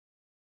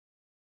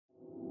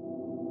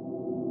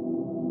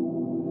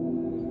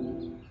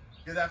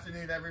Good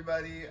afternoon,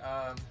 everybody.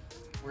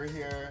 We're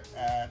here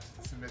at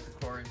Submit to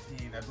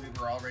Quarantine. I believe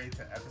we're all ready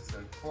to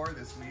episode 4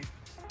 this week.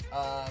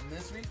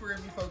 This week we're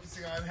going to be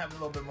focusing on having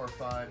a little bit more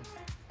fun.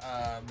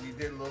 We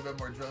did a little bit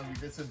more drilling. We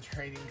did some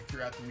training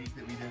throughout the week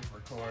that we didn't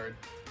record.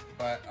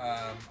 But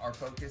our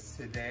focus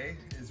today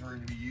is we're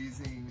going to be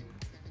using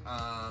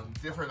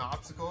different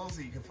obstacles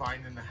that you can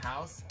find in the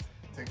house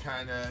to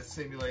kind of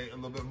simulate a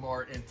little bit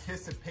more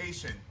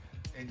anticipation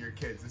in your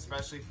kids,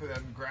 especially for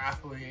them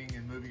grappling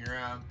and moving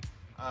around.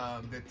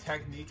 The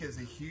technique is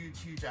a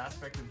huge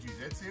aspect of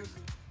Jiu-Jitsu,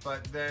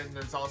 but then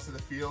there's also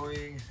the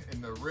feeling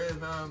and the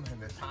rhythm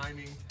and the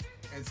timing.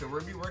 And so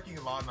we're gonna be working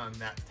a lot on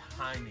that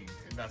timing,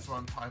 and that's what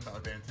I'm talking about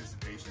with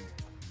anticipation.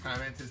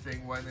 Kind of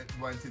anticipating when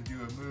to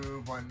do a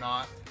move, when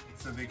not,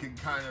 so they can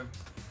kind of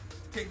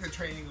take the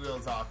training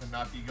wheels off and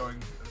not be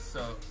going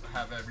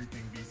have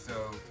everything be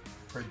so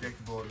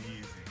predictable and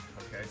easy.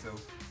 Okay, so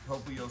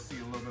hopefully you'll see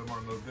a little bit more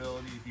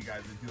mobility if you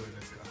guys are doing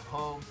this at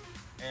home,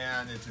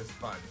 and it's just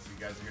fun. So you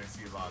guys are gonna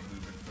see a lot of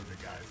movement for the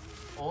guys.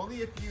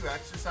 Only a few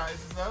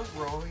exercises though.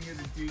 We're only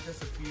gonna do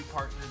just a few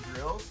partner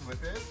drills with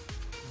this,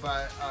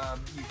 but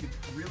you can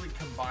really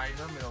combine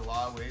them in a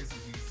lot of ways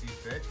as you see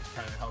fit to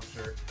kind of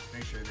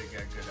make sure they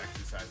get good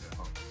exercise at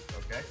home.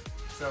 Okay,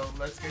 so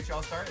let's get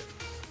y'all started.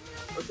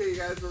 Okay, you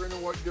guys, we're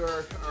gonna do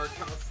our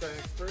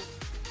calisthenics first.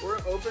 We're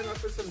gonna open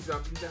up with some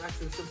jumping jacks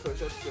and some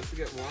push-ups just to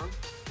get warm,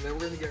 and then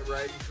we're gonna get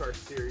right into our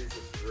series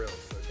of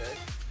drills. Okay.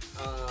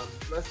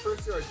 Let's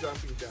first do our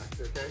jumping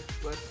jacks. Okay.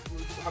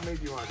 How many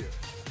do you want to do?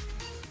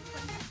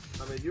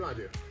 How many do you want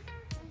to do?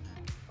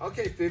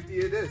 Okay, 50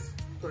 it is.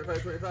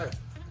 25, 25.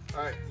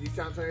 All right, you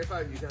count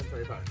 25, you count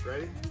 25.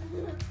 Ready?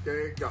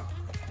 Okay, go.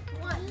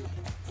 1,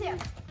 2,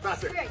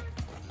 faster. 3,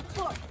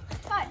 4,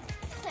 5,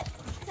 6,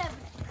 7,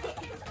 8,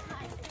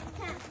 9,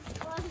 10,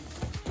 11,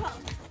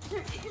 12,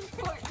 13,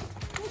 14,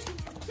 15,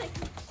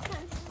 16,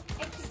 17,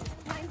 18,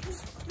 19,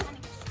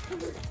 20,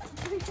 21.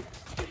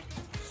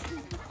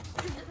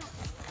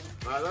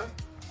 Mila?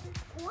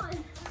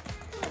 1,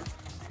 2,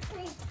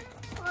 3,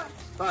 4,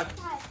 5,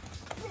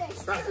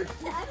 6, faster.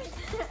 7,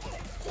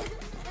 8,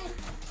 9,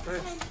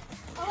 10,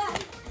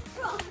 11,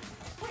 12,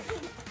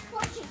 13,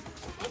 14,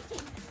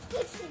 15,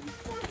 16,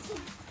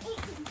 17,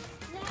 18,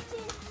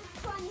 19,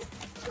 20,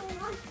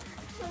 21,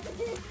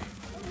 22,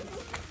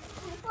 23,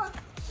 24,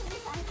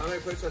 25. How many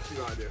push-ups do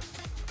you want to do?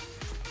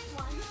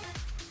 1.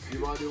 You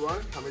want to do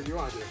 1? How many do you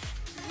want to do?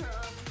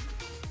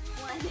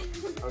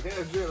 1. Okay,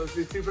 let's do it. Let's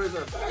do 2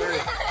 push-ups.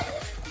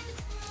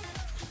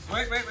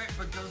 Wait,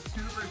 but go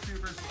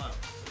super slow.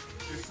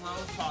 As slow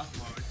as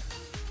possible.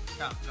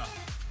 Count, go.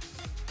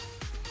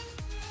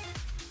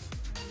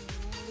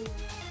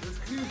 It's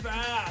too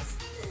fast.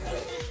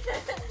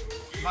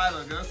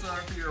 Milo, go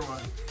slower for your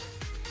 1.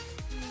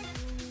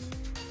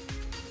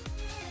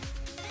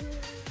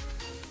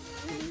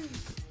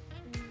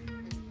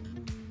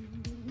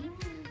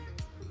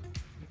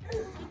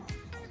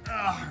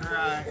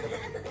 Alright.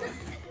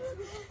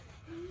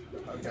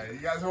 Okay, you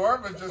guys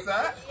warm with just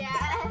that? Yeah.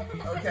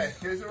 Okay,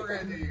 here's what we're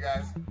gonna do, you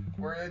guys.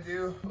 We're gonna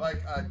do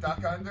like a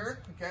duck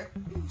under, okay?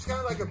 It's kind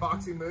of like a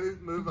boxing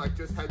move, like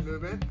just head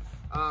movement.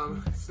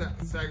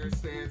 Stagger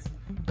stance,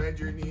 bend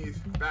your knees,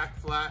 back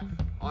flat.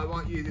 All I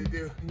want you to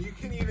do, and you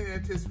can even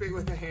anticipate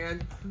with the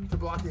hand to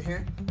block the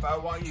hand, but I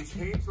want you to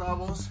change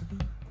levels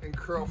and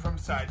curl from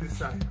side to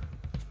side.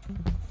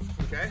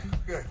 Okay,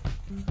 good.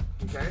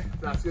 Okay,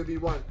 that's gonna be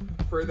 1.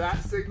 For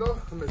that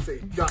signal, I'm gonna say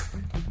duck.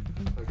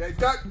 Okay,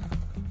 duck.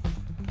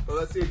 But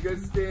let's see a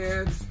good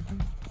stance,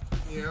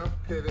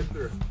 pivot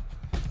through.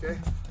 Okay,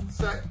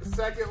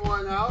 second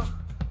one out,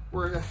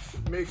 we're gonna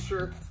make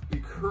sure we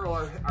curl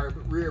our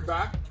rear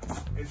back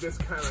and just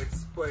kind of like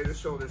splay the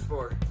shoulders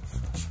forward.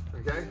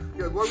 Okay,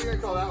 good. What are we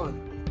gonna call that one?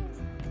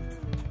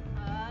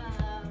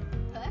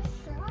 Push.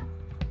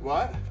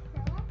 What?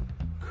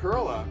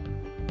 Curl up.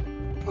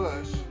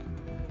 Push.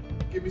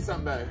 Give me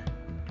something better.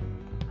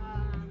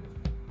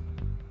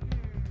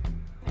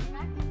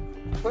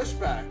 Push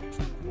back.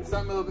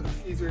 Something a little bit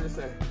easier to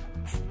say.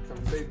 So I'm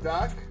gonna say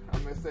duck.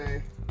 I'm gonna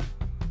say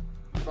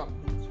bump.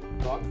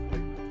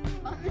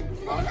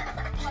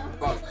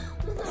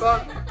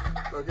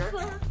 Okay.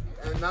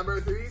 And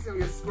number 3 is gonna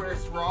be a square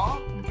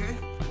sprawl. Okay.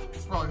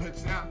 Sprawl your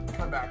hips down.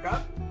 Come back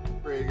up.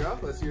 There you go.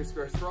 Let's do your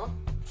square sprawl.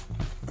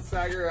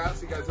 Stagger out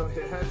so you guys don't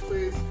hit heads,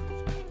 please.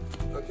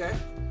 Okay.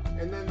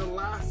 And then the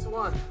last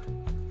one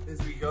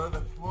is we go to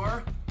the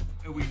floor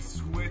and we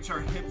switch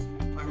our hips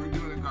like we're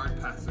doing a guard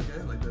pass.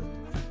 Okay, like this.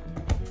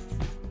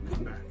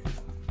 Come back.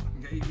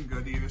 Okay, you can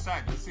go to either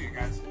side. Let's see it,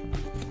 guys.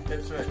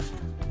 Hip switch.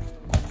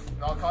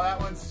 And I'll call that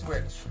one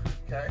switch.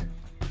 Okay?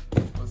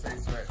 We'll say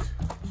switch.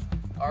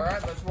 All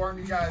right, let's warm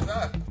you guys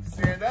up.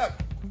 Stand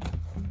up.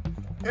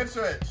 Hip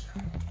switch.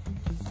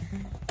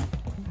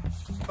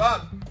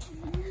 Bump.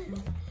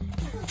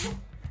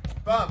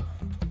 Bump.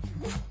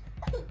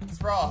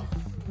 Sprawl.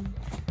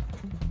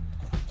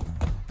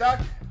 Duck.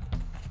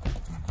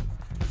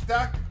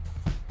 Duck.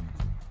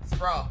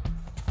 Sprawl.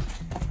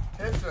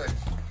 Hip switch.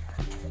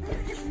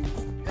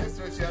 Hip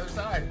switch the other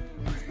side.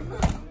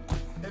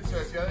 Hip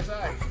switch the other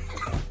side.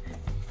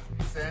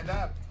 Stand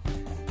up.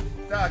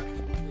 duck,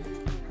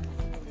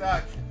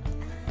 duck,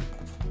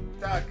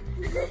 duck,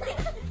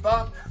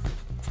 bump,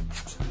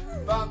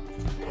 bump,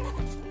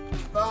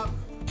 bump,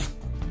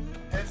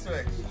 hip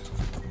switch,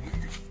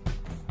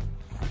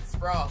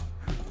 sprawl,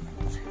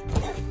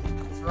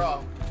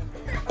 sprawl,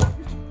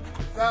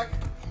 duck,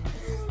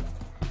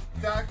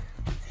 duck,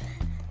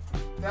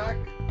 duck,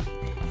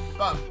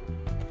 bump,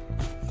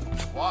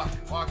 walk,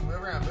 walk, move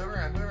around, move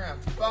around, move around,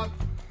 bump,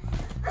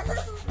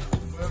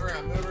 move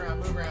around, move around,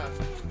 move around,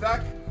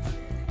 duck,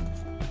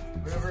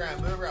 move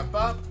around,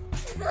 bump,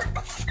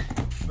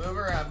 move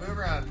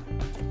around,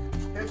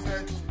 hip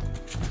switch,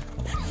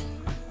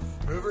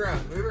 move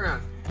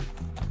around,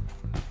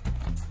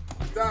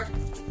 duck,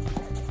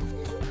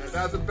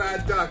 that's a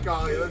bad duck,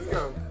 Ollie, let's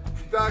go,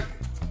 duck,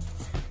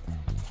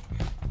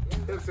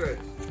 hip switch,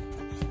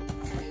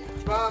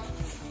 bump,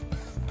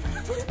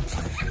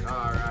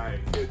 alright,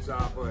 good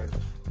job, boys.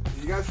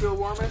 You guys feel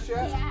warmish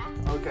yet? Yeah.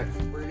 Okay,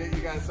 we're gonna get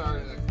you guys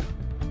started next time.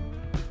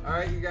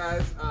 Alright, you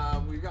guys,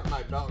 we've got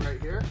my belt right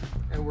here,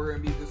 and we're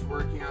gonna be just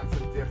working on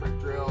some different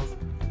drills.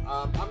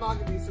 I'm not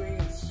gonna be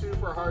swinging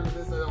super hard with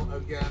this.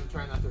 Again, I'm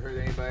trying not to hurt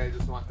anybody. I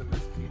just want them to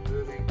keep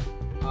moving.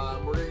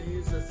 We're gonna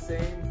use the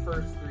same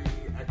first 3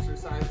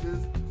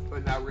 exercises,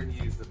 but now we're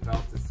gonna use the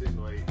belt to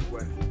simulate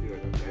when to do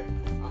it, okay?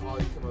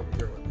 Ollie, come over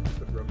here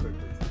real quick,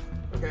 please.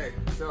 Okay,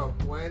 so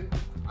when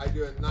I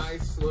do a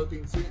nice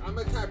sloping swing, I'm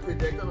gonna kind of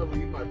predict, I'm gonna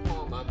leave my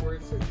palm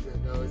upwards, so he's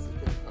gonna notice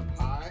he's gonna come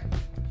high.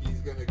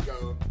 He's gonna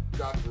go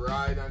duck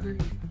right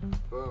underneath.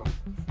 Boom.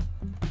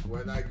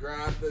 When I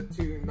grab the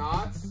 2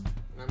 knots, and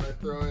I'm gonna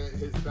throw it in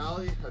his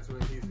belly, that's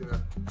when he's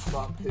gonna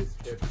bump his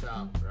hips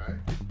out, right?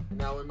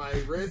 Now when my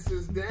wrist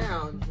is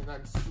down and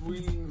I'm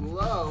swinging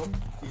low,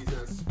 he's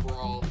gonna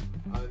sprawl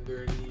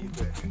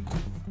underneath it.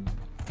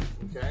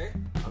 Okay?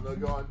 I'm gonna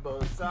go on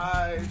both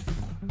sides.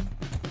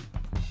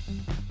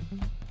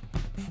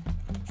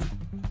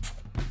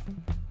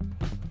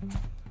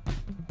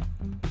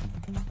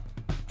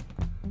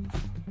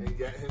 And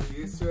get him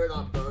used to it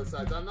on both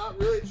sides. I'm not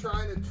really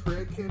trying to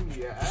trick him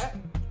yet.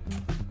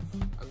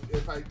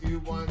 If I do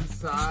one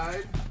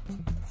side,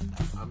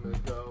 I'm going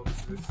to go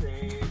to the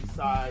same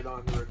side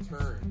on the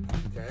return,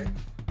 okay?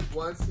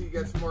 Once he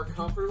gets more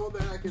comfortable,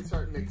 then I can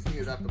start mixing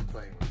it up and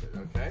playing with it,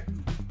 okay?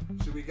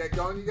 Should we get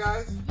going, you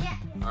guys? Yeah.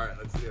 All right,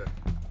 let's do it.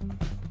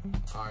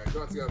 All right, who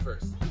wants to go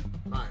first?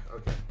 Mine,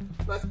 okay.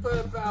 Let's put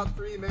about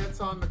 3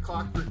 minutes on the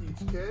clock for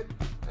each kid,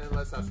 and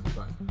let's have some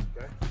fun,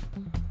 okay?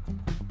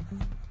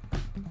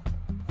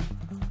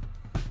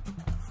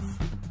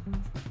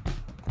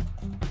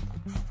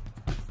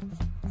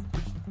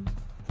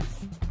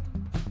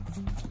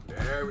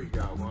 There we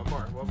go. One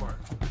more.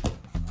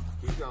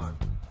 Keep going.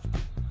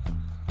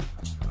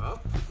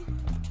 Up.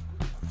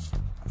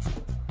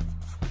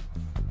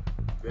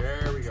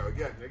 There we go.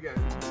 Again.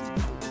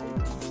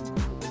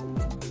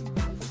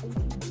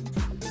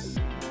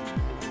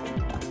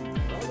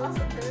 Oh, that's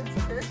okay. It's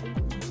okay.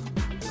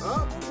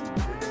 Up.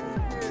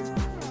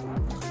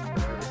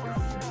 There we go.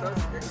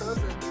 Get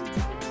closer.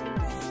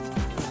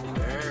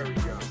 There we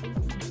go.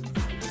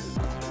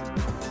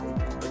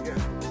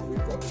 Again.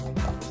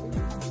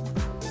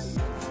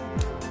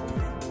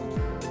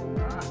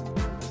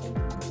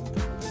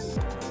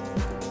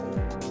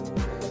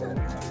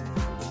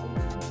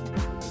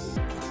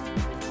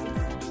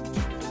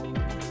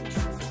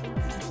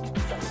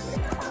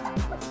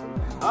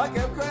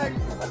 Okay, quick.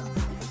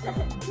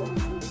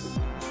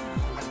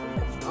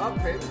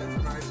 Okay, that's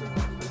nice.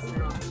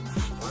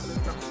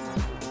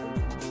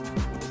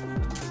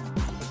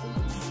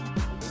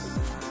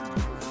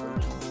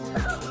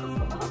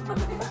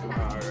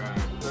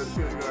 Alright, let's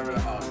go over to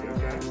Holly,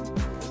 okay?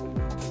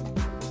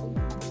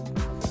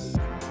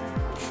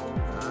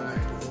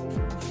 Nice.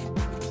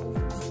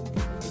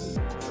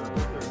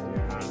 There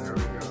we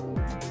go.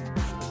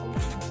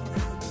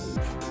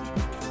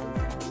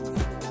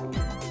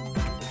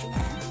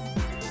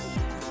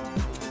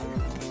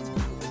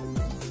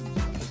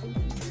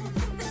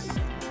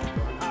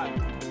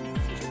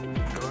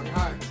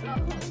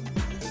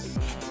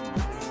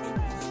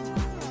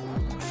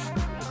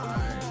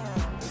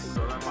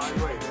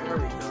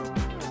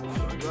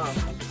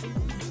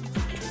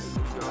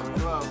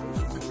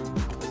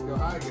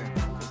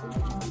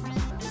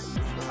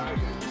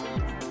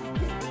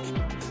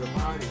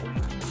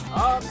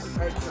 Up,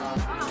 head shot.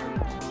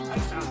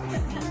 Head shot.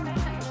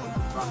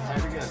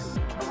 Head again.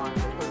 Come on,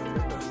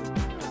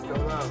 let's go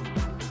low.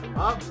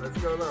 Up, let's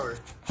go lower.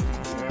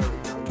 There we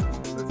go.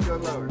 Let's go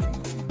lower.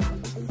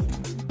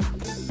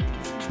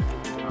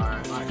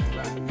 Alright, Mike,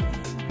 back.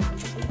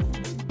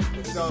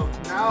 So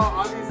now,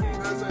 obviously, you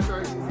notice I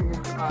started using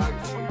cues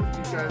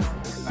because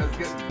I was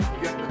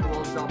getting it a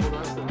little jumbled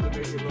up, so to make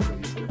it a little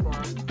bit easier for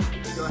him.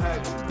 Go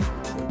ahead.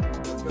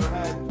 Let's go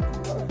ahead.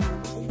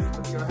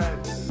 Let's go ahead.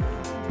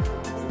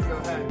 Go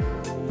ahead.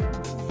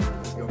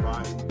 Let's go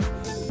body.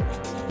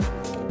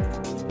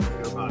 Let's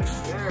go body.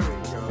 There we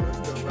go. Let's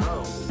go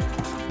low.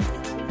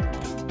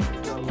 Let's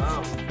go low.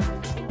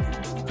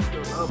 Let's go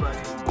low,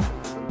 buddy.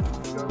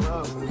 Let's go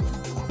low.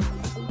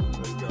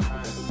 Let's go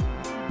ahead.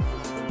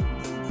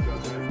 Let's go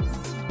ahead.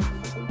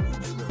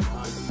 Let's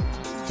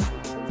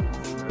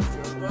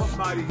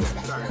body here.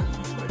 Sorry.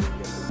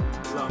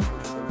 Low.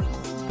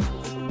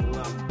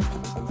 Low.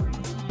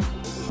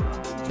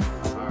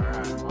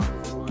 Alright, come on.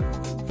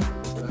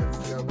 Let's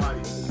go,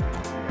 body.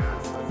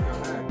 Yes, let's go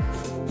head.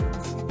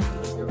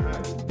 Let's go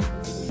head.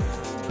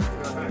 Let's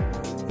go head.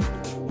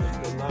 Let's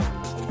go low.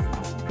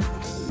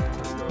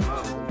 Let's go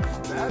low.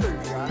 Better, you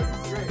guys.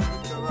 It's great.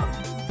 Let's go low.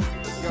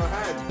 Let's go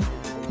head.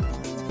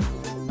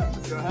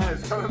 Let's go head.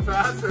 It's coming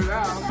faster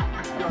now.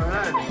 Let's go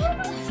head.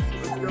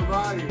 Let's go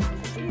body.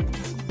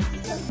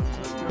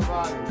 Let's go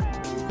body.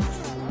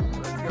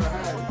 Let's go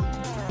head.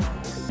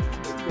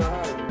 Let's go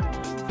head.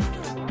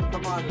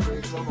 Come on,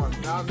 Denise, one more.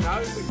 Now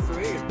this is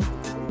sweet.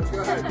 Let's go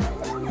ahead.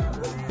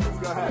 Let's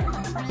go ahead.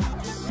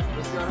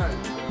 Let's go ahead.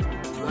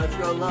 Let's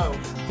go low.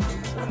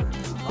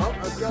 Oh,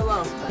 let's go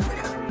low.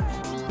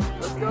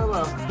 Let's go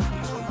low.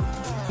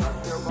 Let's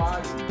go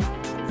body.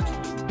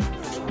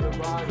 Let's go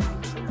body.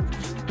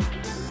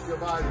 Let's go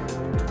body.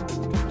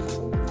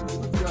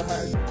 Let's go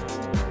ahead.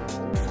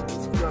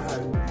 Let's go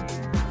ahead.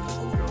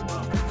 Let's go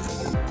low.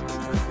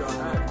 Let's go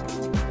ahead.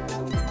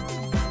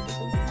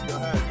 Let's go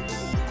ahead.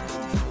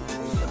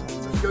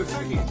 Let's go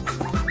Sookie.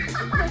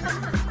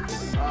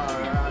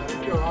 Alright,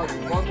 let's go.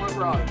 One more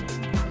for Ollie.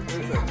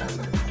 Here's it.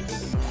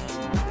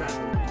 Okay.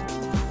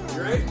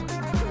 You ready?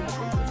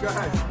 Let's go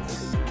ahead.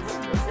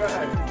 Let's go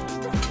ahead.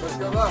 Let's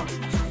go low.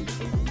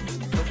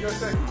 Let's go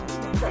Sookie.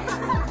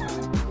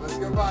 Let's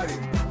go body.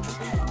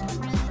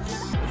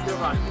 Let's go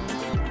body.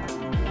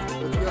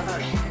 Let's go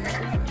ahead.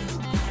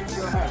 Let's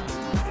go ahead.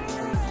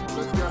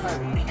 Let's go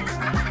ahead.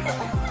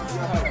 Let's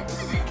go ahead.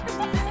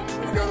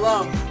 Let's go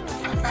low.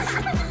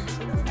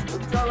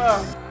 Let's go low.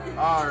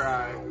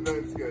 Alright,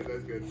 that's good,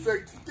 that's good. So,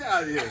 get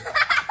out of here.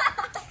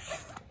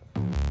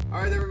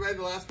 Alright everybody,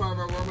 the last part of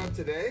our warm-up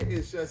today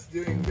is just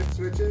doing hip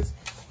switches.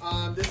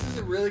 This is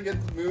a really good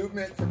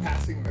movement for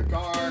passing the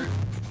guard.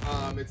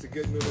 It's a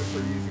good movement for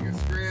using a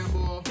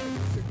scramble.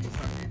 If he's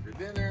hungry for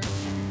dinner.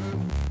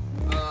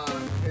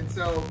 And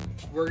so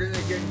we're gonna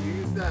again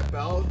use that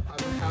belt. I'm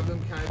gonna have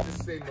them kind of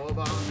just stay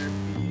mobile on their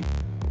feet,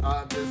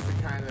 just to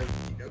kind of,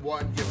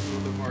 one, give them a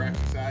little bit more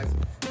exercise,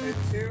 and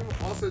two,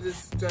 also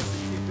just to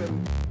keep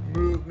them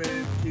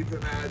movement, keep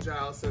them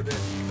agile, so that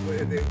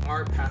when they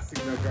are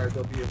passing the guard,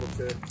 they'll be able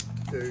to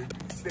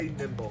stay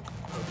nimble.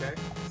 Okay.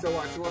 So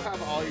watch. We'll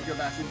have Ollie go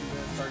back into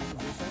the starting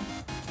position.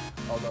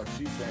 Oh no,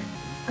 she's staying.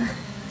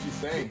 She's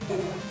staying.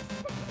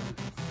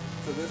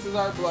 So this is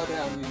our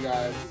Bloodhound, you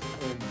guys,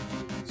 and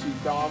she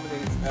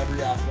dominates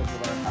every aspect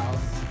of our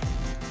house.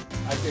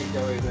 I can't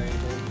go with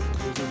anything.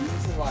 There's a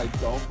reason why I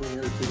don't bring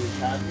her to the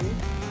academy.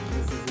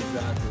 This is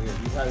exactly it.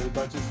 We've had a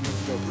bunch of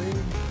students go,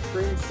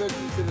 bring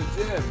Sookie to the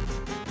gym.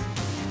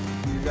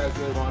 Do you guys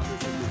really want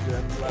this in the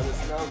gym? Let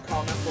us know.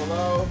 Comment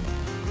below.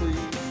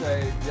 Please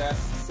say yes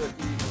to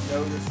Sookie,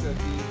 no to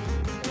Sookie,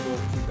 and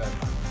we'll keep that in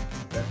mind.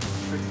 Okay?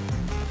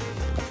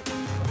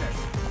 Okay.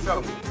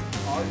 So,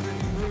 all you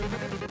need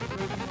movement.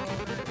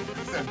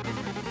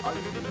 All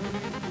you need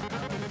movement.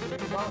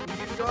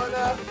 He's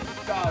gonna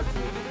dodge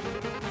it.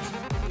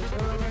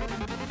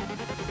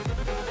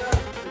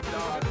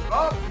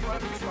 Oh, you want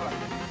to be smart.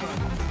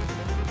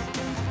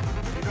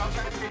 You're not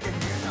trying to take a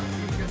hand out.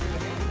 You get the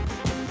hand.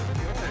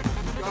 Good.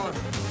 Keep going.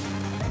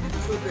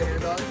 Just slip the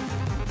hand on.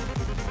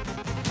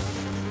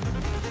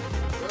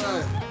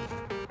 Good.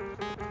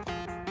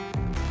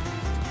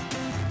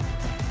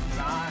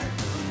 Nice.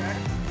 Okay.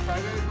 Try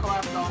to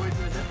collapse all the way to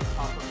the hip and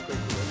pop up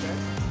quickly, okay?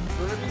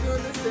 We're going to be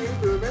doing the same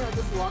movement. I'm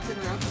just walking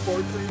around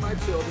torturing my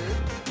children,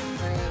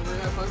 and we're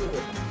going to have fun with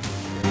it.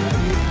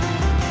 Ready?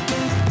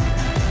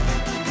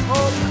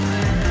 Oh!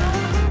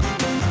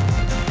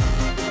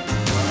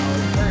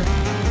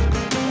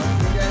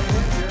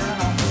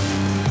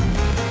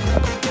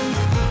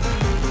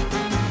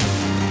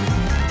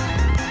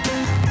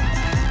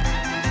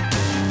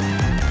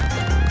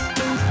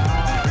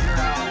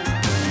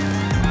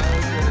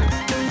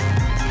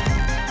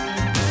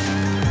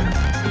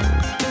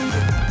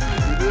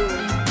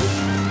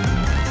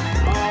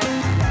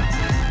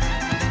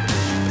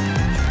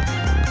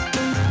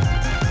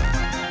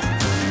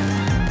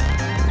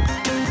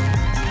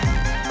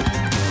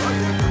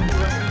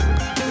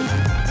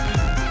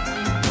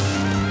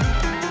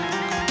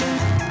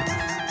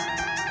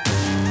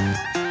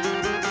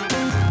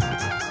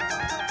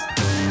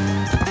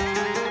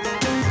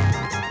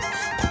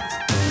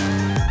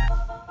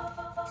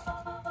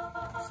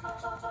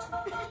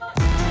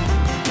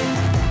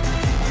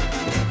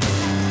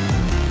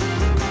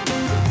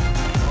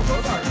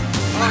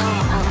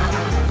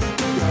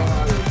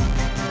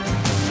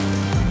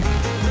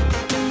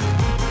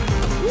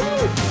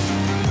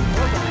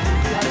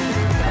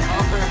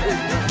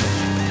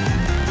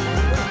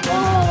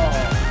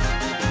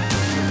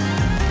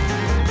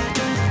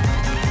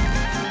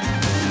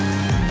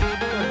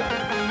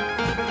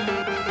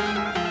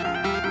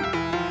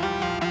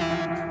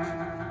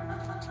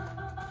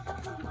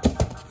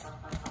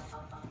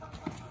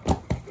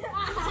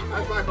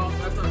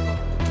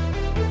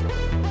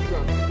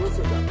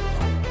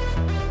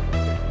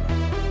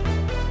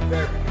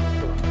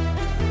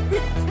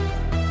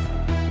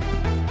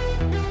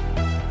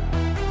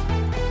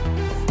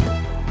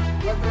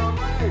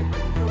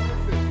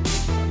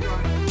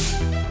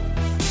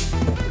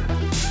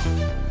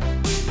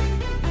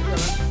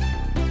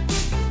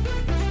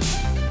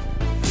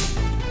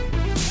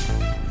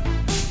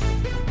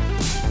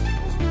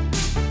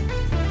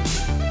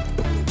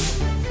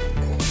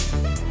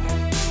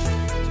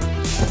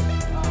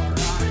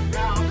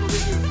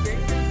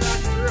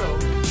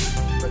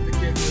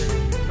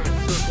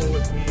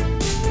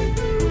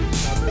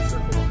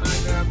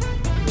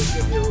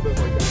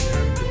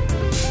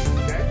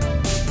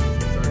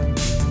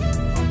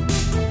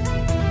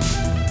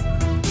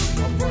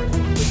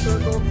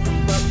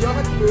 don't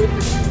have to move.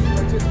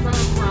 Like, just kind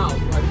of proud.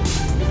 Like,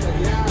 just like,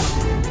 yeah.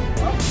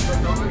 Oh, but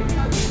nobody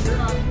touches.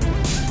 You're up.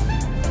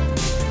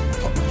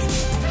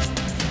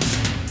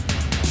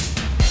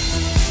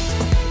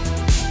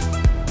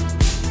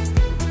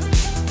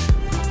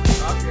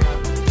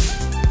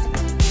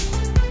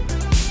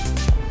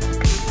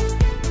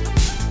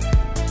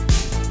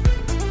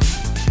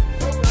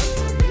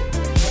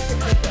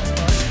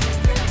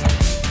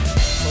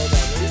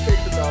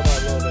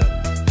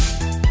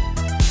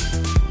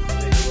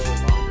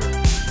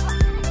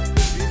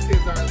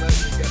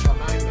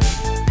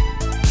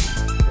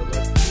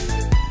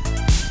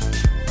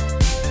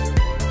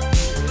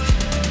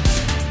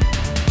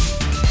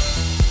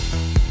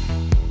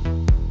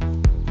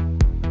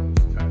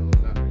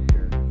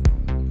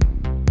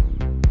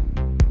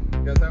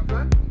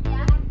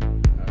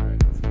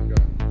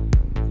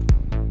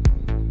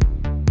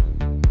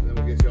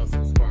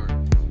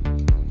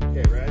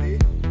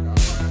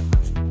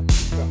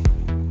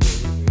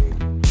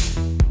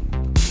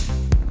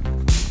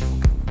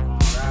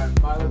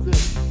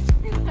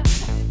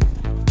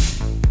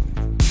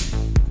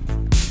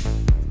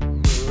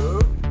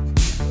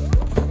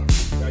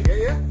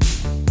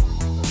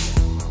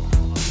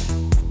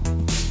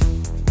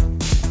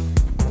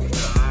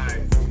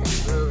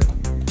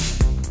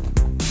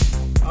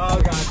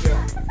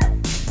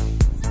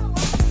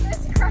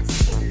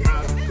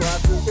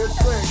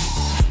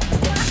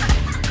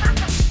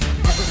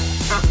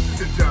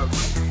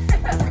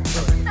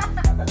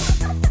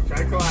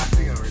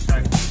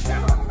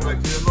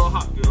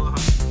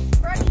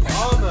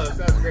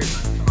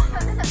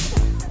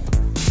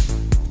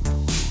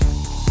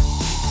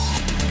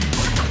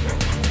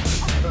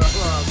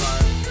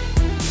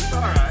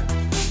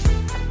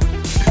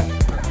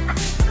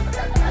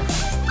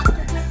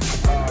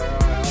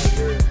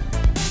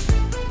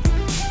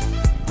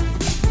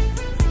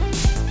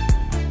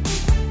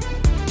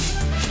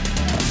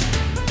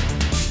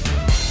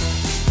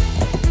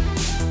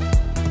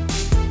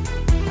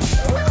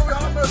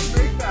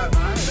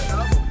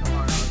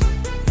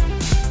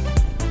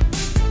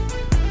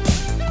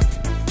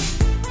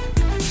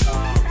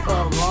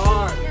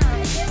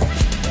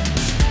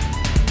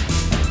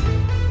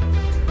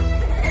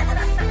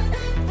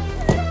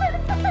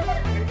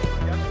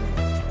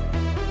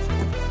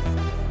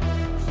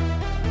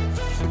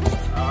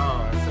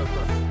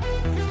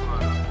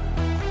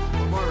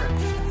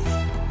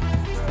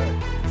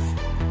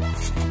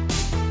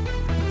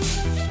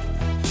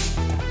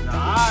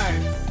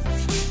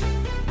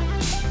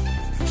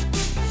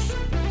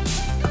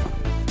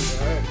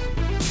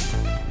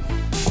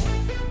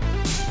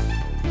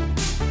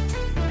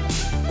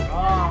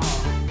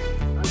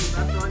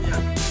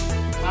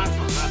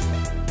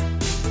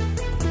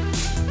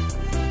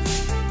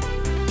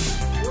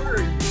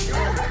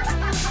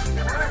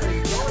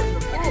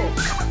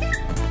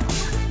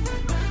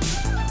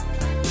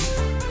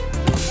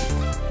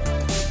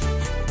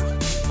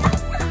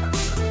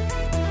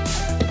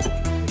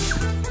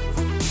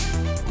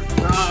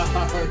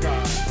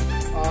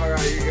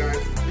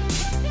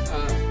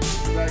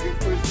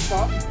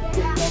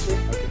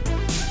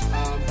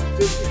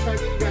 Just to try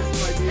to give you guys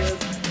some ideas,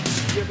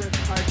 different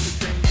types of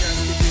training you guys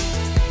can do.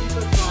 Keep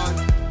it fun,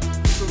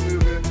 keep them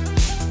moving,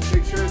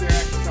 make sure they're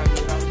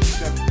exercising without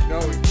them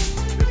knowing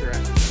that they're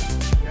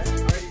exercising. Okay?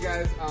 Alright, you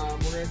guys,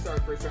 we're going to start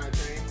our first round of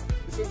training.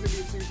 This one's going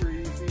to be super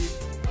easy.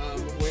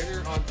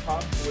 Winner on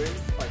top wins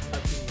by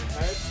touching the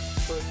head.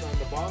 Person on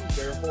the bottom,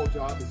 their whole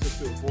job is just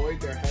to avoid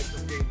their head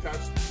from getting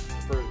touched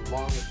for as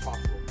long as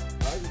possible.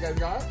 Alright, you guys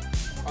got it?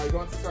 Alright, who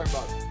wants to start,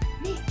 Bob?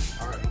 Me.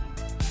 Alright.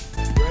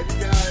 Ready,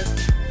 guys?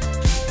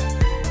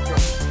 Go.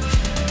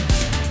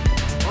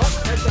 Oh,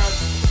 head down.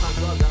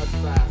 Oh, that was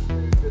fast,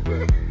 dude. Good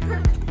work.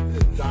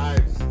 Just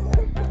dives.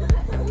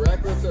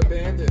 Reckless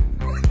abandon.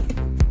 I'm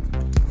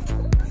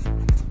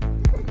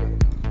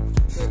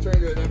gonna turn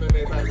into an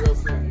MMA fight real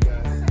soon, you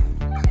guys.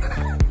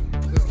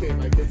 Just kidding,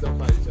 my kids don't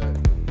fight each other.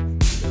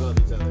 They love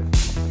each other.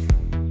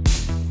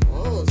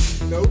 Oh,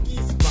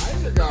 Sookie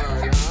spider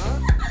guard, huh?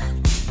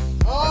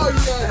 Oh,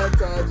 you got a head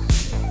touch.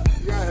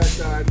 You got a head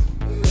touch.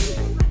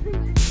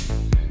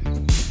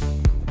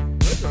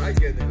 Let's try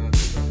getting in on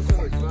this. This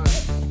looks fun.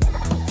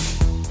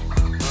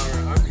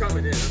 Alright, I'm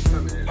coming in. I'm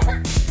coming in.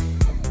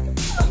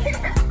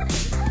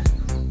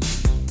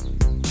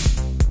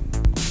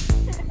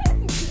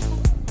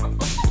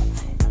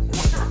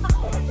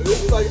 This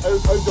is like a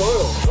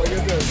Doyle. Like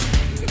it's a...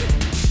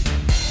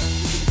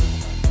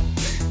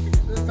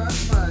 This that's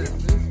fun.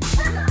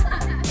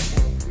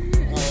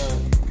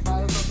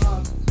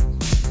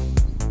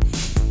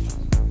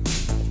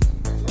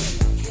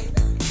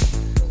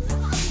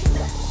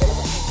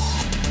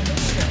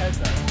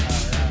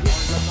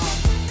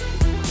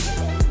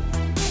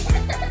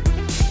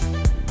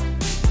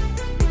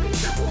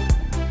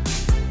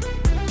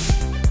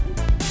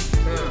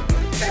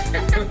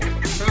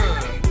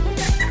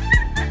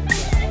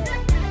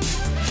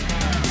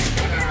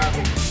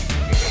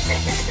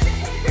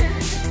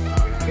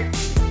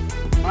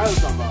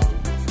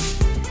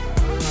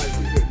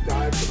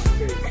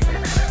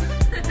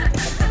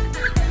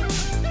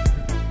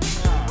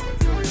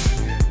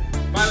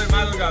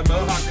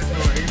 Mohawk this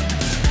morning.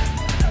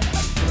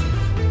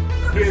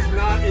 He is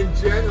not in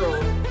general a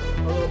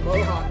little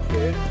Mohawk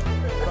kid,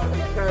 but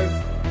because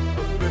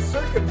of the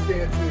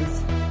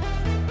circumstances.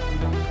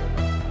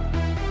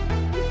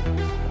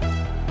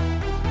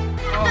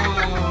 Oh,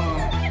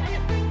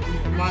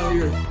 Miley,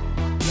 you're.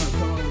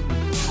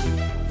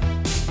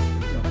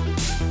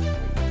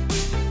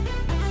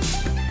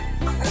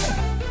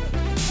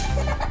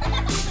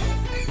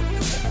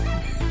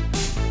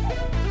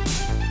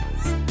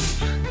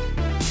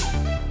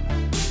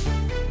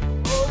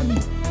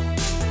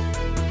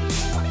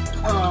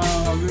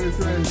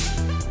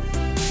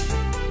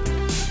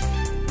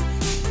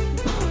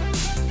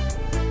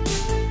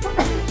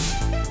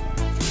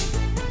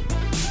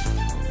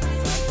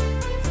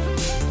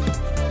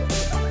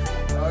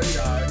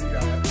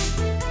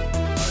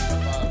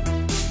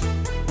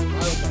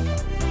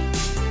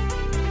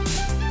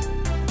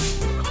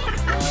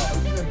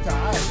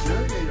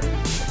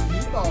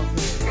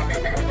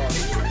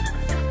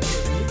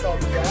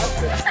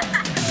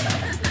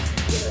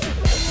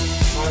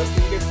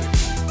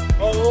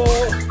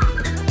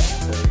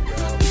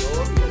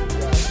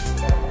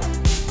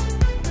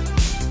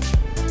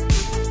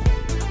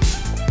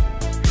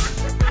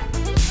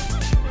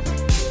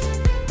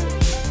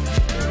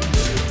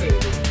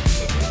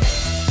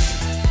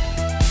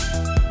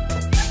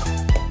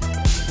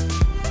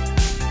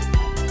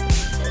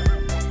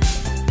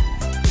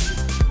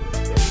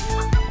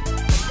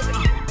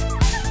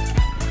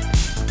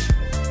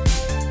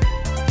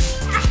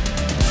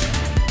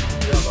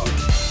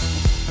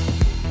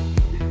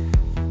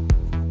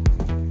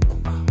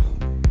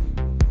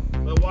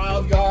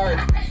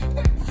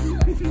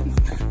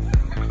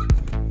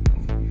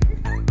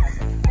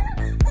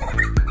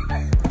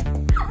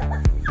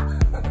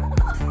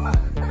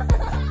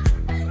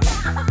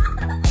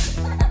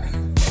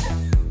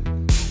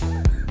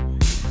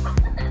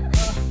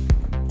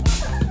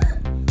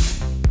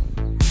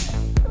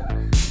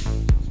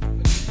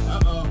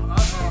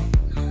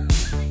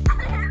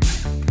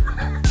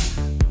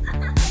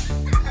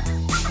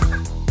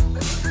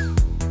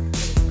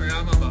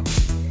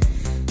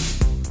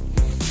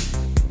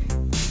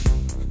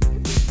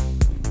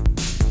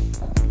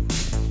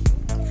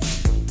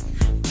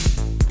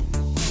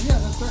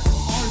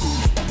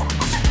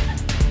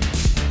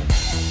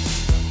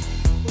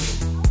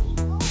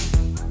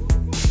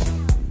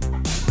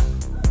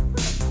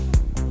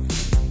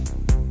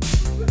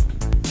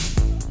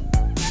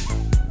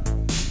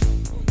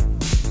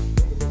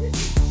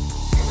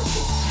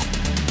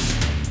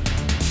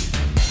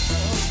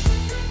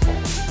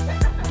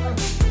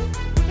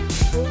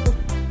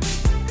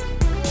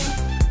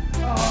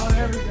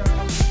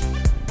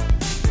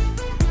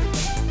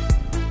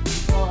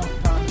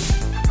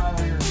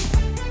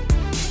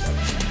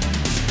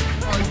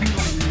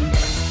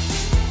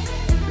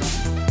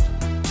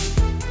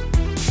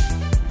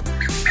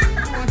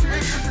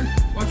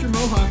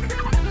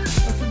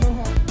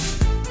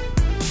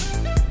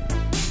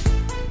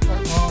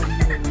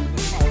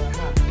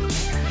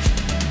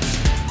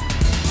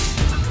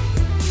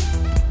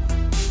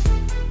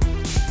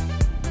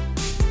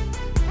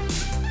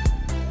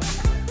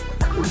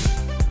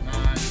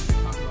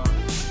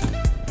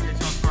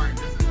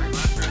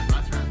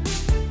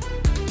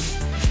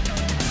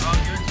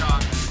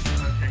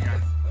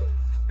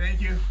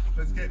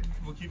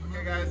 We'll keep them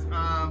here, guys.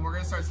 We're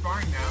gonna start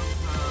sparring now.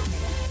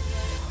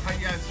 What do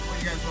you guys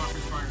want for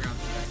sparring rounds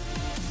today?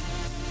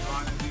 You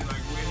want to do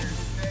like winner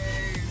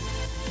stays?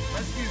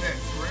 Let's do this.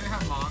 We're gonna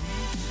have Mommy.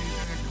 She's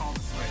gonna call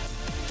the switch.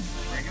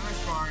 Regular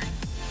sparring.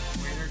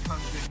 Winner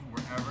comes in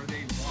wherever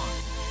they want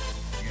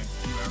against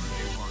whoever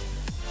they want.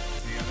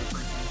 The other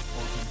person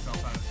pulls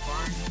himself out of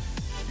sparring.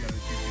 The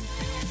other two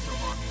continue till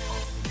Mommy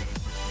calls for the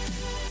other person.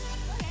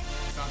 Okay.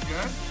 Sounds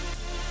good?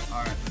 All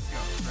right, let's go.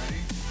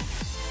 Ready?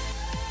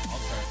 I'll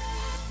start.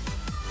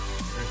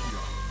 There you go.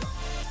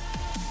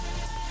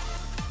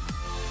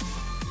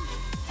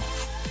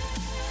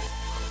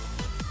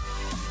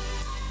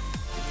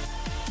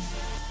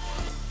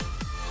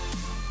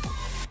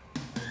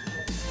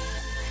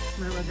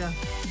 Milo, go.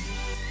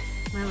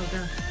 Milo,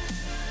 go.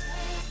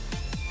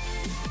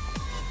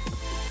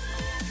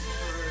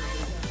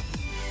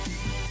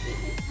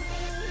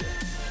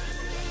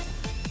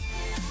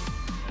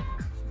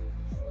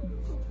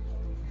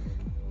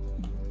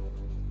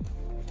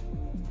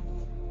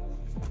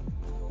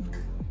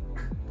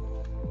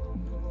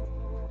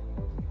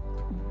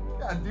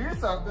 Gotta do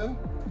something.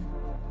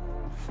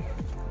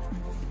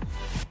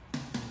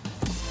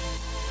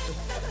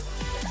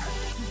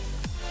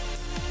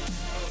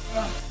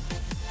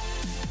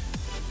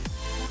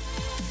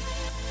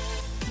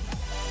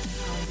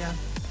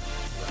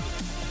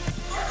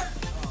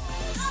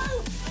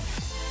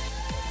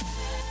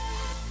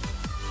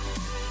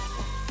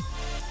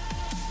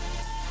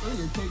 Oh,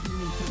 you're taking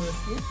me to the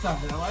skate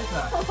something. I like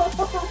that.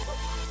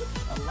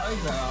 I like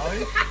that,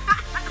 Ollie.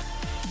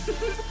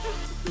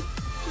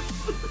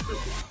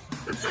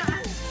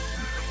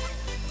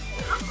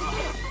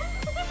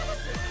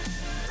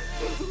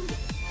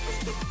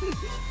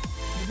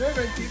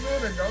 Keep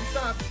moving, don't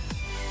stop.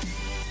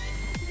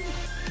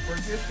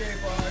 Work your escape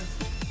logs.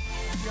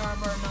 Work your arm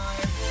bar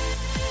knife.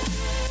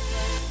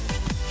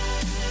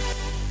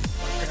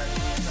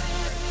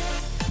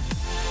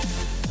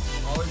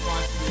 Always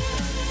watch the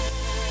return.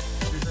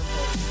 These are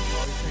important.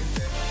 Always change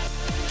it.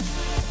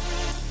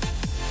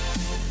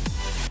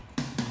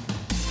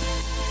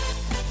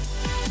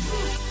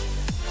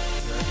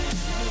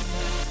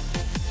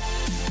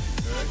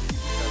 Good. Keep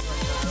yourself from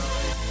that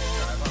eye.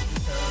 Drive off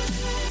your toes.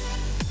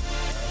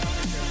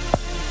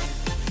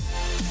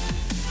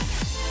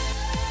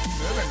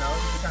 Moving though,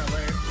 this is kind of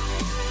lame.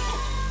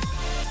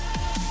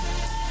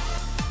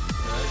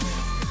 Good.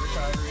 Good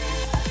recovery.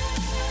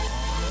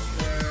 Almost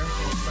there.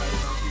 Side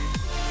monkey.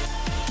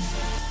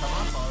 Come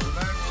on, follow the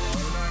back.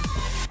 Follow the back.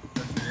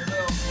 That's in your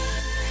middle.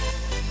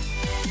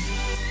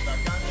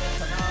 Back on there.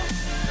 Come out.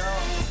 Go.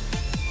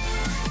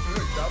 Nice. Do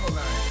it. Double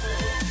nice.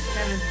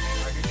 7.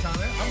 I can count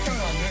it. I'm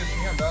counting on this. You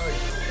got belly.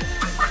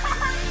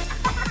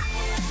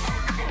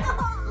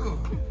 Ooh.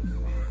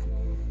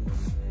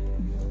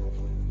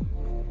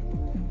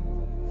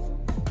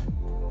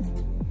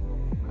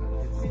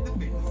 Let's see the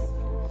face.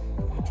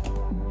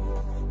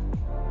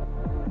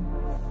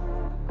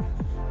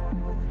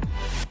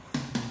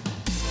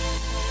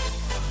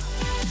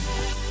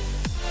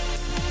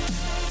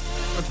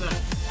 What's that?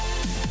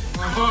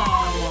 Oh.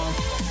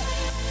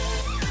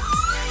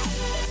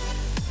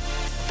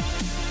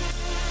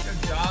 Good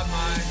job,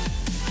 Mike.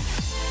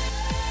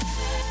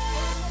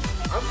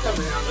 I'm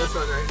coming out this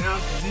one right now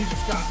because you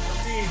just got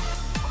me.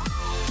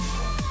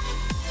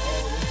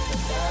 Oh, this is a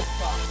bad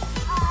spot.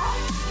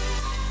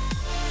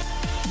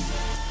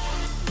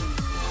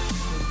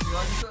 You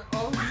like this one?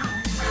 Oh,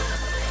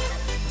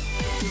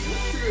 this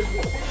is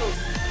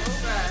so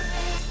bad.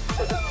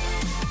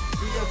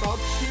 You guys all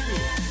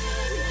cheating.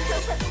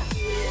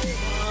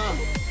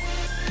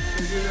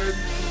 Did you know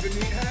the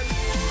meathead?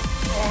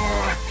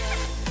 Oh.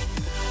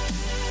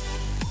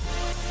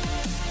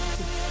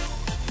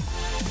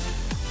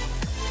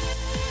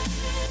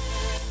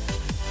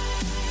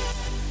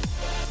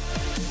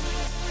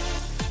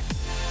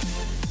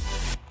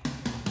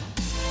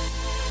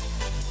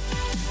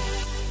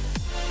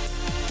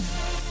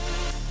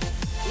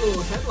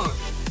 Ooh, headlock.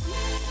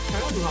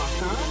 Headlock,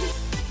 huh?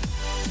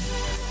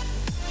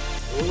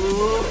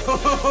 Ooh.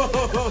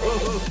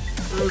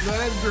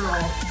 Revenge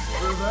girl.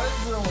 Revenge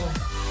girl.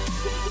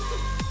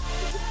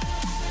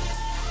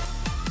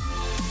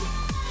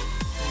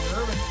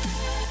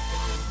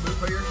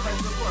 Put your head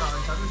to the floor,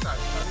 Alex. Other side.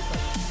 Other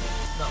side.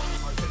 No,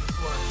 I'll hit the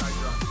floor. Side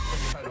you're on. Put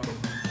your head on.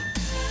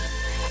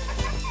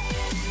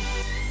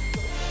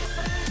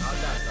 Not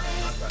that side.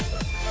 Not that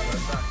side.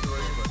 Right back to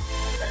where you were.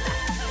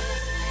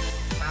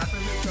 Half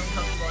of it don't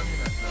come on your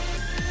neck, though.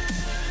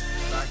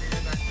 Back of your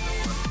neck to the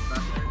floor.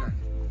 Back of your neck.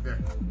 There.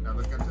 Now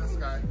look up to the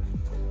sky.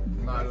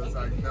 Model's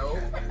like, no.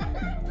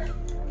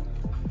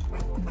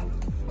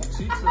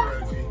 Cheeks are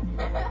rosy.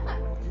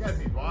 You guys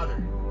need water.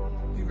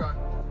 Keep going.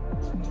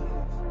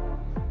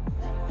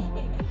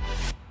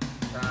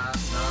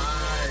 Nice.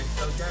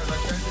 Okay,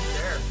 let's end it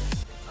there.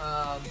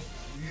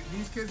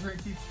 These kids are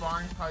gonna keep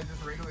sparring, probably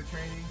just regular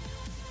training.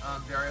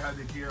 They already have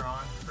the gear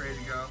on, ready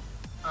to go.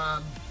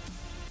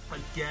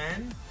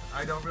 Again,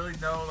 I don't really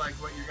know like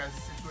what your guys'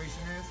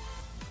 situation is.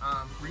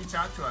 Reach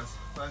out to us.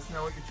 Let us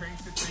know what your training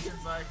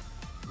situation's like.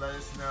 Let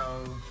us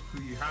know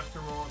who you have to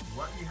roll with,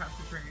 what you have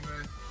to train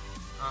with.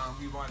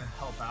 We want to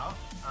help out.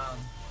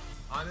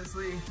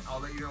 Honestly, I'll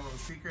let you know a little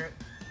secret.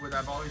 What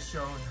I've always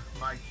shown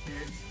my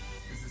kids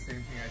is the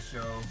same thing I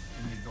show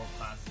in the adult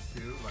classes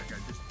too. Like I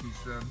just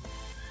teach them,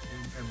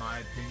 in my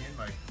opinion,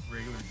 like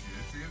regular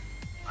jiu-jitsu.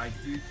 I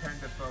do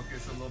tend to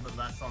focus a little bit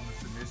less on the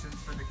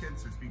submissions for the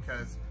kids just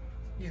because,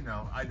 you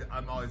know,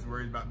 I'm always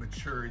worried about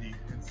maturity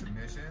in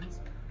submissions.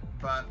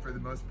 But for the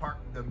most part,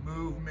 the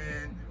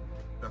movement,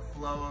 the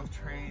flow of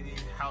training,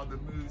 how the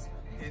moves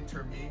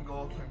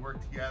intermingle and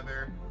work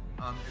together,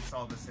 it's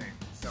all the same.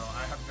 So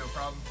I have no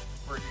problem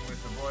working with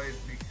the boys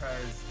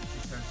because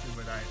it's essentially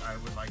what I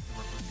would like to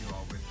work with you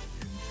all with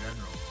in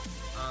general.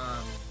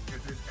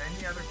 If there's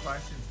any other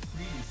questions,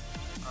 please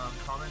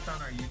comment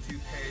on our YouTube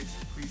page.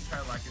 Please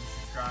try to like and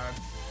subscribe.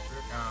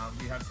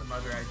 We have some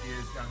other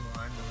ideas down the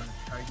line. We're going to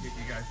try to get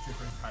you guys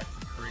different types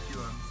of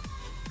curriculums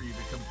for you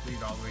to complete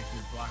all the way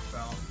through black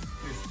belt.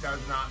 This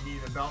does not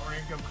mean a belt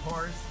rank, of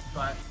course,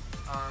 but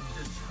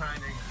just trying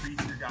to increase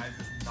your guys'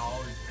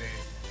 knowledge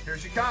base. Here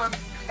she comes.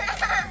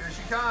 Here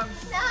she comes.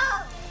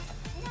 No.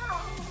 No.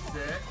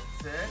 Sit.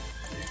 Sit.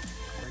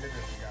 Look at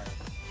this, you guys.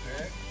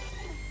 Sit.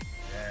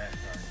 Yeah,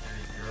 sorry.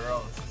 There's your girl.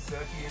 This is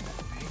Sookie and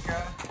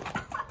Zika.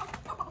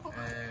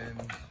 And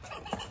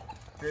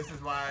this is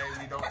why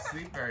we don't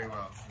sleep very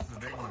well. This is a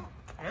big one.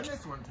 And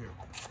this one too.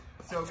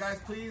 So guys,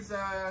 please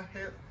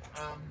hit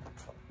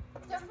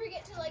Don't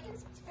forget to like and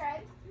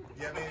subscribe.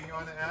 you have anything you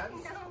want to add?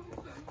 No.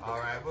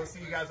 Alright, we'll see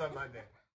you guys on Monday.